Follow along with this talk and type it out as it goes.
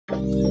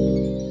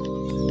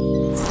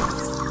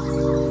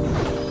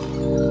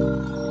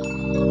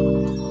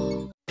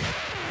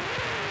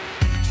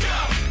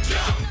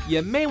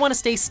You may want to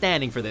stay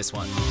standing for this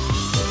one.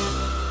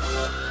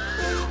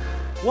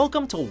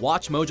 Welcome to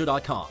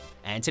WatchMojo.com,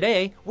 and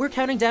today we're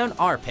counting down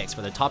our picks for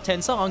the top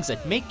 10 songs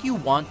that make you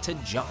want to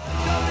jump.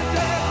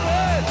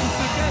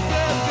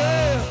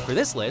 For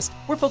this list,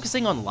 we're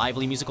focusing on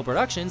lively musical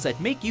productions that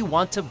make you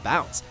want to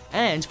bounce,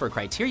 and for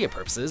criteria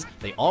purposes,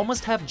 they all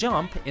must have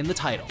jump in the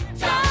title.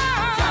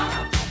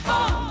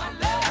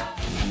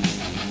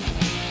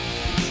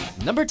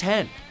 Number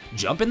 10,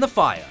 Jump in the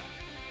Fire,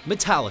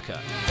 Metallica.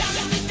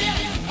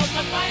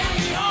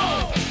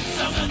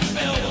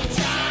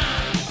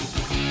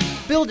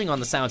 Building on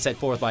the sound set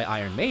forth by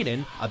Iron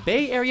Maiden, a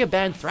Bay Area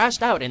band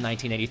thrashed out in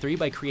 1983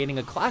 by creating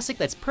a classic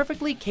that's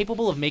perfectly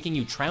capable of making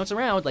you trounce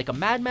around like a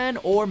madman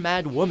or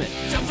mad woman.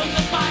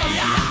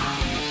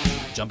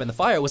 Jump in the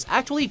Fire was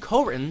actually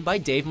co-written by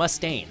Dave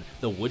Mustaine,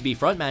 the would-be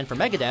frontman for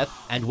Megadeth,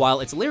 and while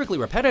it's lyrically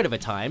repetitive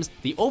at times,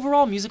 the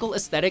overall musical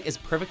aesthetic is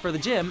perfect for the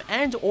gym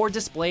and or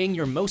displaying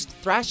your most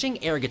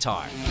thrashing air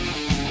guitar.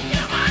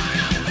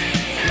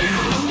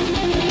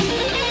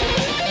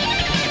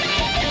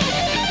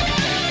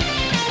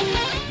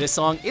 This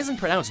song isn't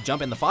pronounced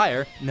Jump in the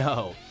Fire,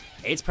 no.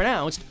 It's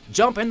pronounced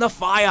Jump in the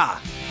Fire!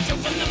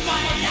 Jump in the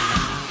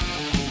fire!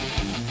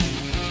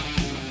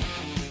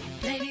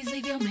 Ladies,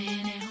 leave your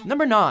man at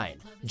Number 9,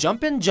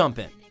 Jumpin'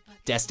 Jumpin',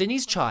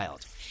 Destiny's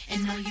Child.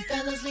 And all you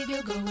fellas leave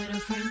your girl with her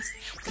friends,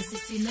 'cause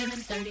it's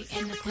 11:30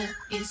 and the club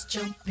is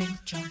jumping,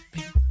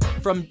 jumping.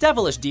 From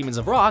devilish demons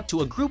of rock to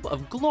a group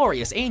of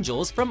glorious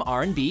angels from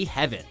R&B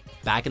heaven.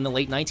 Back in the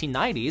late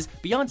 1990s,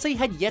 Beyoncé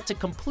had yet to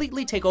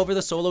completely take over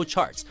the solo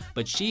charts,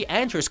 but she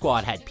and her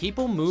squad had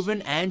people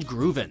moving and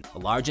grooving,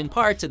 large in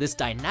part to this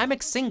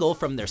dynamic single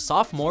from their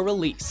sophomore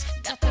release.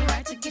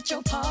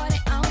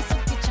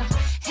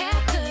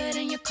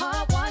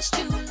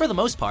 For the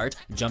most part,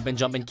 Jumpin'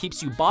 Jumpin'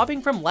 keeps you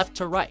bobbing from left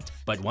to right,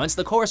 but once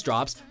the chorus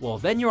drops, well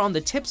then you're on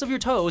the tips of your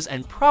toes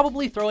and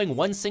probably throwing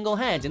one single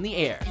hand in the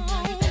air.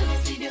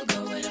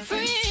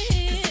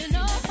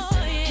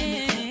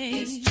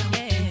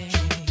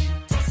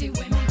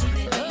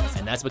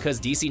 That's because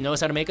DC knows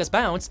how to make us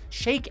bounce,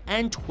 shake,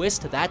 and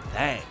twist that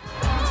thing.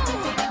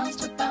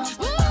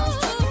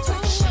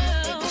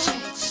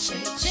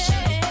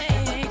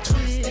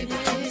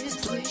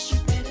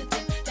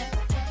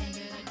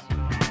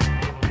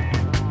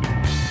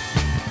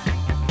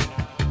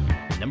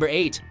 Number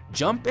 8,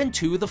 Jump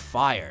into the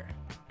Fire,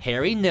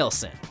 Harry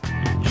Nilsson.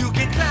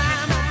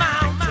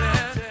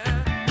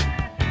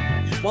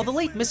 While the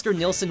late Mr.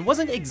 Nilsson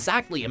wasn't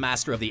exactly a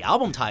master of the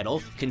album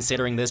title,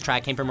 considering this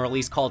track came from a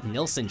release called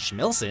Nilsson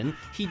Schmilsson,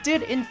 he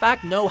did in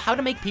fact know how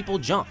to make people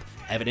jump,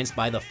 evidenced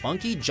by the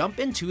funky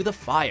Jump into the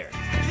Fire.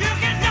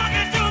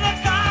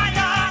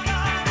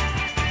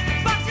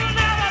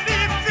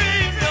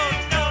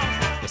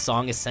 The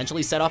song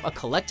essentially set off a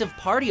collective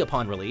party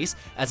upon release,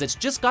 as it's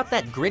just got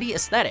that gritty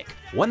aesthetic,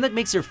 one that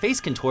makes your face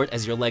contort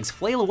as your legs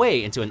flail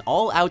away into an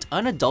all-out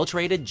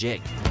unadulterated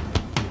jig.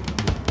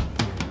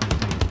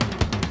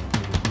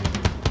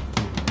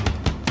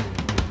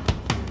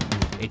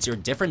 It's your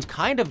different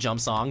kind of jump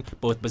song,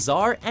 both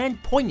bizarre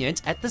and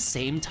poignant at the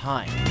same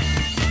time.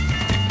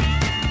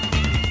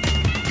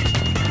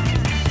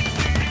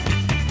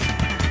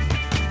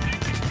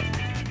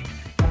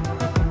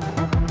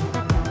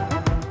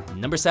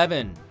 Number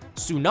 7,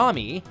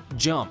 Tsunami,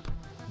 Jump,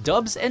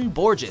 Dubs and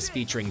Borges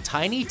featuring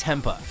Tiny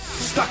Tempa.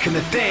 Stuck in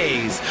the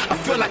days, I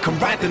feel like I'm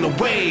riding a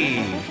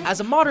wave. As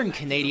a modern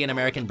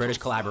Canadian-American-British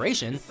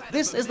collaboration,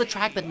 this is the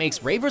track that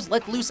makes ravers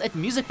let loose at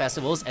music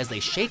festivals as they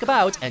shake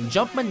about and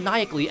jump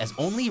maniacally as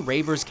only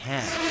ravers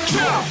can.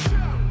 Jump!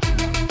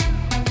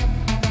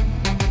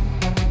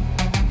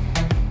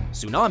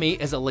 Tsunami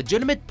is a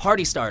legitimate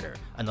party starter,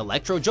 an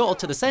electro jolt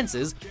to the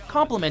senses,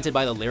 complemented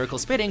by the lyrical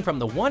spitting from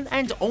the one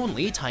and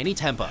only Tiny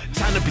Tempa.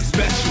 Trying to be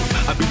special,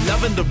 I be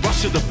loving the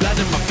rush of the blood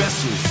in my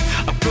vessels.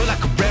 I feel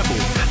like a rebel,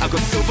 I got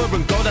silver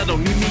and gold, I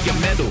don't need me a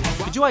medal.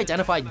 Could you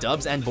identify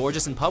Dubs and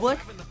Borges in public?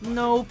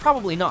 No,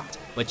 probably not,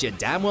 but you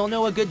damn well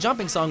know a good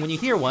jumping song when you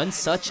hear one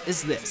such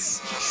as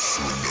this.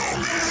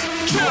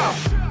 Tsunami.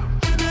 Jump!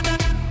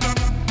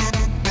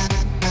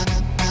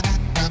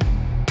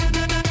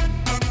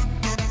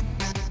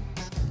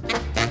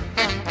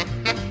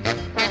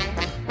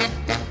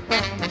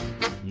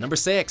 Number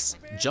 6,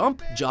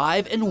 Jump,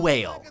 Jive, and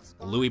Wail,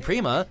 Louis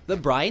Prima, the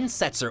Brian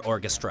Setzer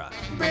Orchestra.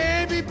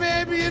 Baby,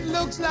 baby, it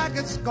looks like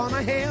it's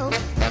gonna hail.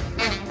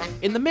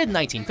 In the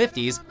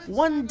mid-1950s,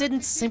 one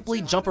didn't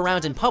simply jump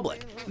around in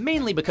public,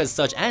 mainly because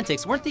such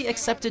antics weren't the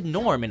accepted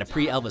norm in a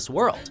pre-Elvis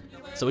world.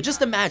 So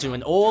just imagine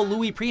when old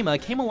Louis Prima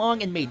came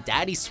along and made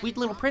Daddy's sweet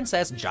little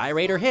princess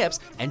gyrate her hips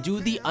and do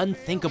the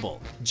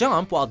unthinkable,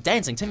 jump while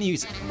dancing to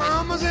music.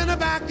 Mama's in the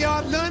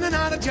backyard learning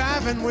how to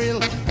jive and wheel.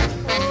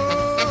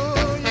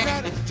 Oh, you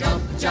gotta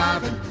jump,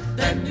 jiving,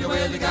 then you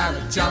really gotta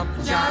jump,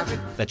 jiving.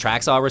 The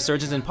track saw a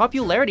resurgence in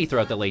popularity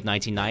throughout the late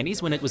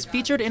 1990s when it was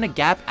featured in a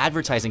Gap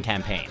advertising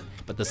campaign.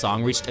 But the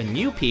song reached a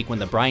new peak when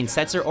the Brian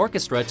Setzer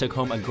Orchestra took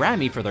home a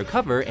Grammy for their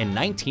cover in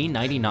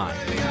 1999.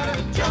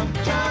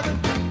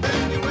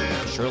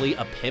 Surely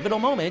a pivotal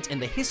moment in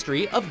the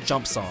history of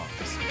jump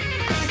songs.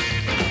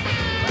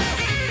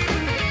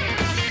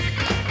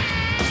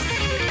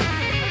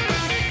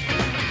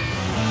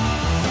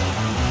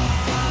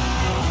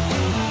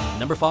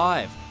 Number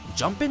 5.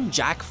 Jumpin'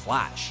 Jack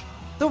Flash,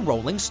 The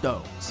Rolling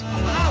Stones.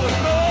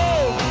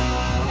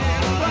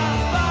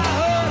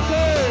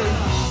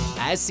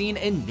 As seen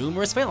in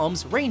numerous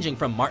films, ranging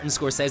from Martin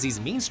Scorsese's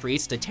Mean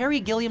Streets to Terry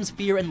Gilliam's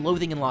Fear and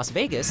Loathing in Las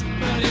Vegas,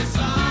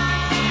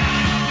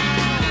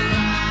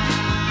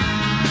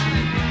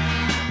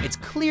 it's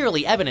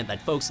clearly evident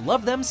that folks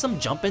love them some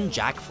Jumpin'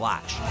 Jack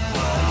Flash.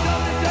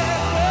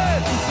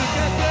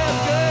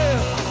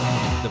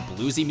 The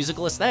bluesy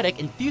musical aesthetic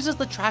infuses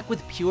the track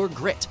with pure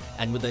grit,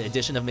 and with the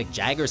addition of Mick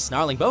Jagger's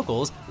snarling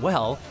vocals,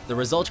 well, the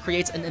result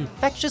creates an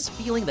infectious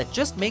feeling that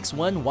just makes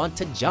one want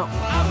to jump.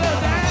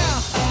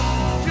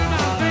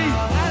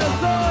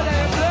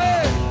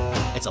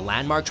 It's a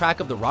landmark track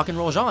of the rock and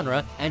roll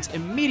genre, and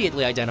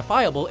immediately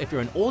identifiable if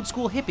you're an old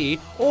school hippie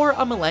or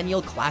a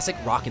millennial classic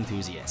rock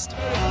enthusiast.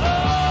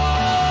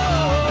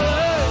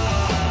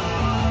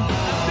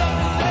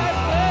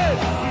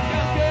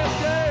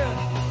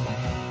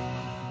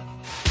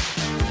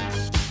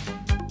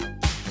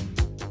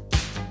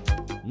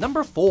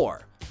 Number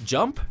 4.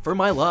 Jump for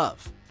My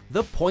Love,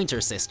 The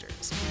Pointer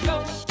Sisters.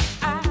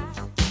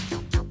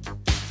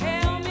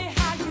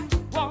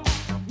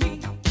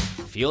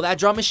 Feel that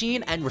drum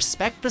machine and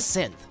respect the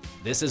synth.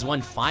 This is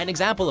one fine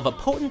example of a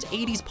potent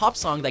 80s pop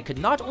song that could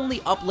not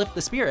only uplift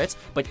the spirits,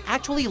 but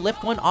actually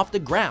lift one off the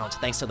ground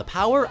thanks to the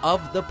power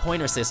of the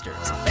Pointer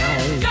Sisters.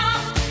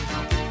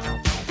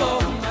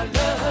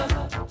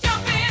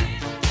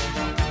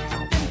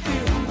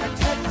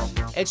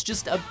 It's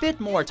just a bit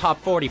more top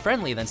 40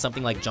 friendly than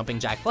something like Jumpin'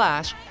 Jack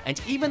Flash, and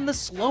even the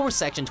slower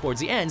section towards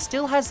the end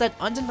still has that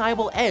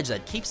undeniable edge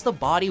that keeps the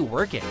body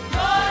working.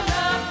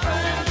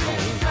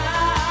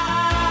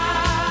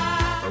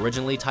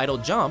 Originally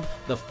titled Jump,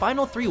 the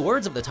final 3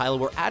 words of the title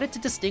were added to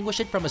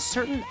distinguish it from a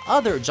certain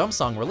other Jump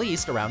song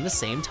released around the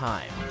same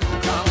time.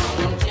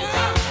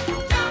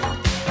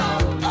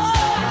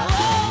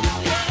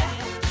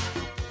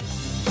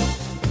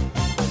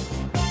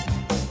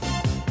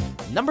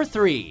 Number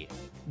 3.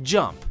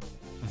 Jump,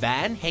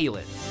 Van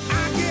Halen.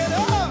 I get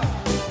up,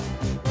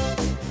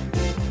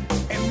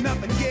 and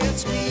nothing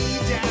gets me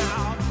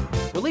down.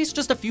 Released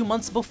just a few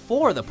months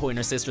before the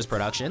Pointer Sisters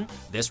production,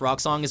 this rock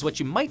song is what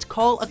you might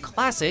call a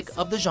classic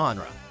of the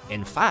genre.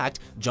 In fact,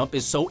 Jump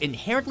is so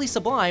inherently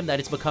sublime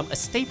that it's become a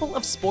staple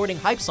of sporting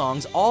hype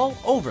songs all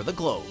over the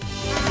globe.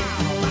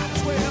 Might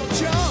as well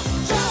jump,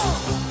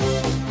 jump.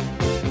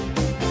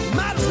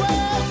 Might as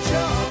well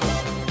jump.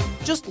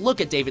 Just look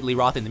at David Lee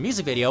Roth in the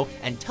music video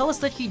and tell us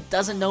that he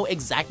doesn't know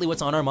exactly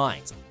what's on our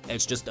minds.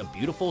 It's just a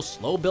beautiful,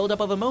 slow buildup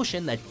of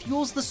emotion that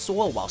fuels the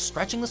soul while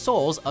stretching the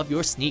soles of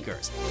your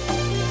sneakers.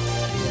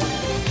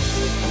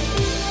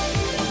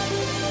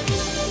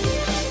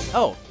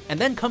 Oh, and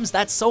then comes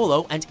that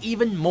solo and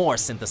even more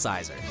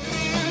synthesizer.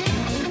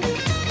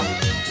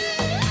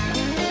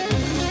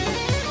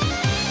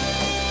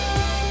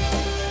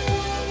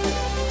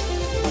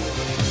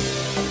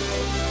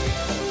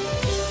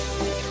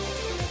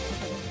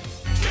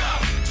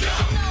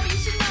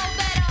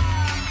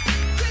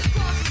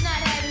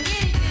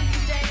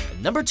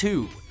 Number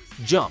 2.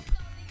 Jump,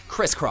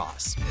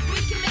 Crisscross.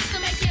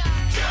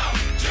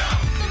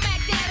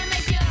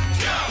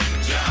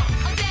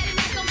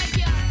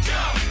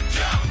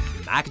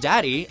 Mac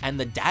Daddy and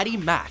the Daddy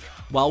Mac.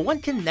 While one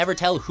can never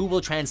tell who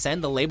will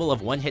transcend the label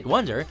of one-hit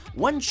wonder,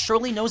 one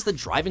surely knows the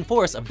driving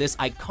force of this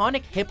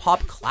iconic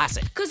hip-hop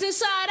classic. 'Cause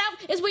inside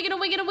out is wiggin'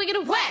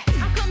 whack.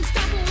 I come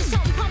stomping with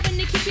something pumping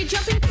to keep you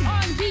jumping.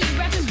 R&B,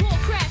 rapping, bull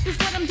crap is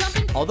what I'm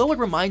dumping. Although it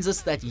reminds us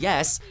that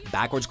yes,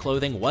 backwards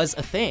clothing was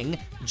a thing,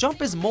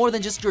 Jump is more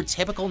than just your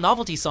typical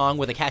novelty song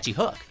with a catchy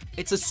hook.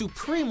 It's a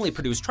supremely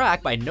produced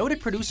track by noted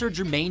producer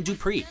Jermaine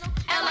Dupri.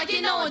 And like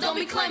you know, don't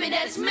be claiming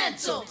that it's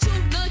mental. 2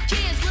 little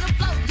kids with a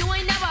flow you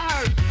ain't never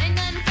heard. Ain't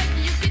nothing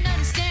fake, you can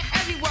understand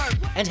every word.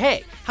 And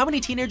hey, how many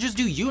teenagers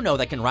do you know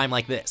that can rhyme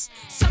like this?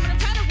 Some of them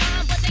try to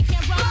rhyme, but they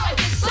can't rhyme like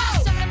this.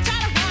 Some of them try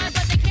to rhyme,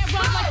 but they can't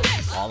rhyme like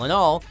this. All in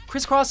all,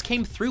 Crisscross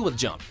came through with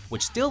Jump,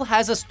 which still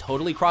has us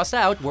totally crossed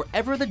out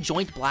wherever the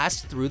joint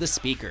blasts through the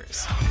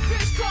speakers.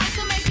 Crisscross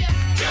will make you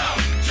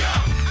jump,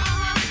 jump.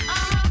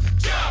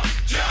 Jump,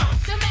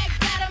 jump. The Mac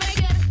gotta make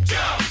it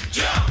jump,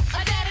 jump.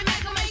 A Daddy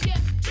Mac will make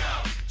it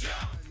jump,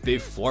 jump.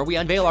 Before we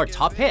unveil our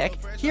top pick,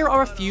 here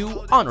are a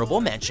few honorable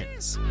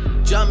mentions.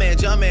 Jumpin',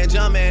 jumpin',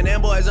 jumpin',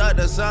 them boys up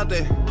to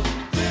something.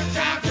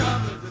 Jump,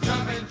 jump,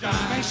 jumpin',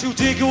 jive. Makes you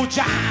dig your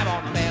jive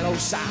on the mellow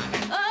side.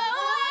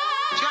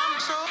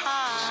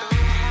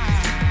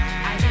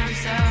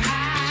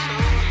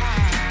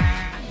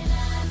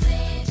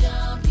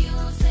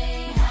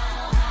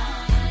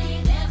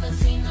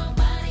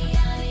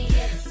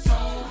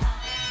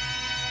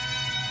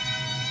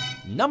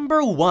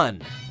 Number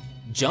 1.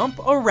 Jump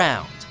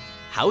Around,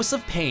 House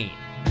of Pain.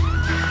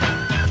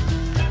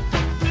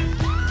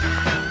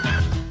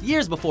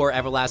 Years before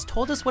Everlast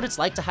told us what it's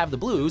like to have the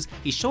blues,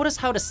 he showed us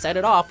how to set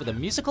it off with a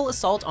musical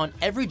assault on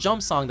every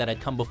Jump song that had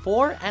come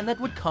before and that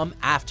would come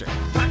after.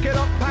 Pack it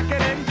up, pack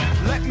it in,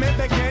 let me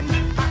begin.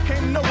 I came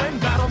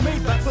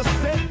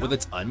With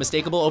its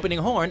unmistakable opening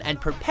horn and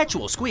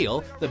perpetual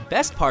squeal, the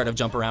best part of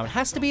Jump Around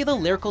has to be the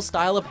lyrical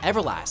style of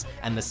Everlast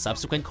and the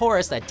subsequent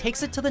chorus that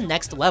takes it to the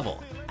next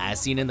level,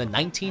 as seen in the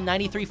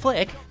 1993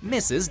 flick,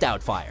 Mrs.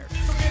 Doubtfire.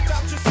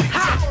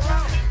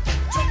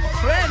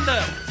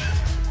 Brenda!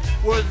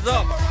 What's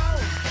up?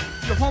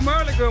 You're home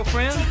early,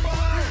 girlfriend.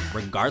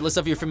 Regardless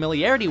of your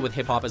familiarity with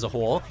hip-hop as a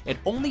whole, it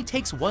only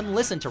takes one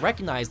listen to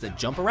recognize that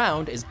Jump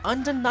Around is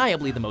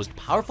undeniably the most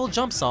powerful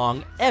jump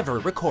song ever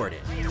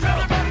recorded.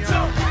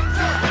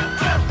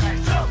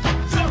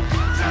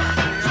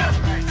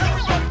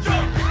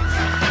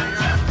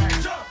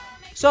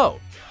 So,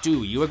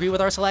 do you agree with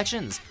our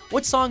selections?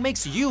 What song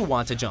makes you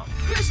want to jump?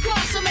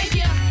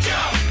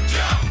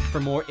 For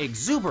more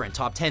exuberant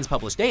top 10s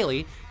published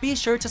daily, be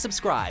sure to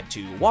subscribe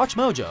to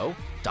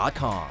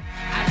WatchMojo.com.